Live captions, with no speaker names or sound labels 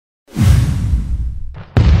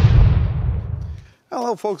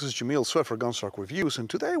Hello folks, it's Yamil Sued for Gunstock Reviews, and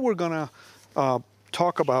today we're gonna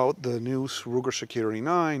talk about the new Ruger Security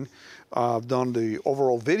 9. I've done the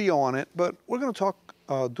overall video on it, but we're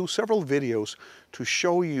gonna do several videos to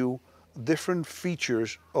show you different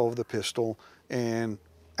features of the pistol and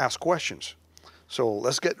ask questions. So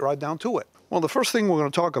let's get right down to it. Well, the first thing we're gonna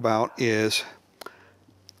talk about is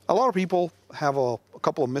a lot of people have a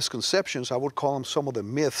couple of misconceptions. I would call them some of the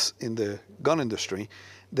myths in the gun industry,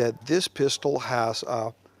 that this pistol has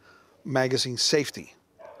a magazine safety.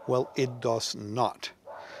 Well, it does not.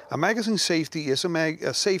 A magazine safety is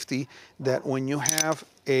a safety that when you have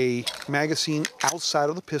a magazine outside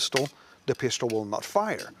of the pistol will not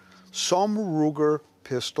fire. Some Ruger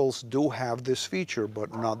pistols do have this feature,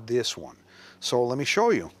 but not this one. So let me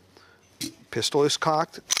show you. Pistol is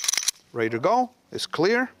cocked, ready to go, it's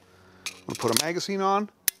clear. I'm gonna put a magazine on,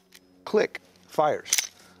 click, fires.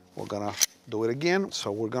 We're gonna do it again,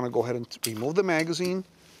 so we're gonna go ahead and remove the magazine,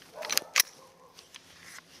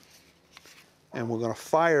 and we're gonna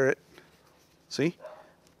fire it. See?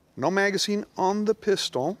 No magazine on the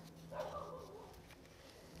pistol.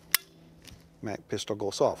 Pistol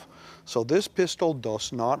goes off. So this pistol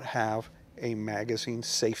does not have a magazine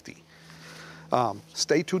safety.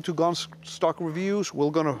 Stay tuned to Gunstock Reviews.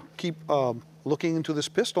 We're gonna keep looking into this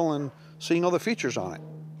pistol and seeing other features on it.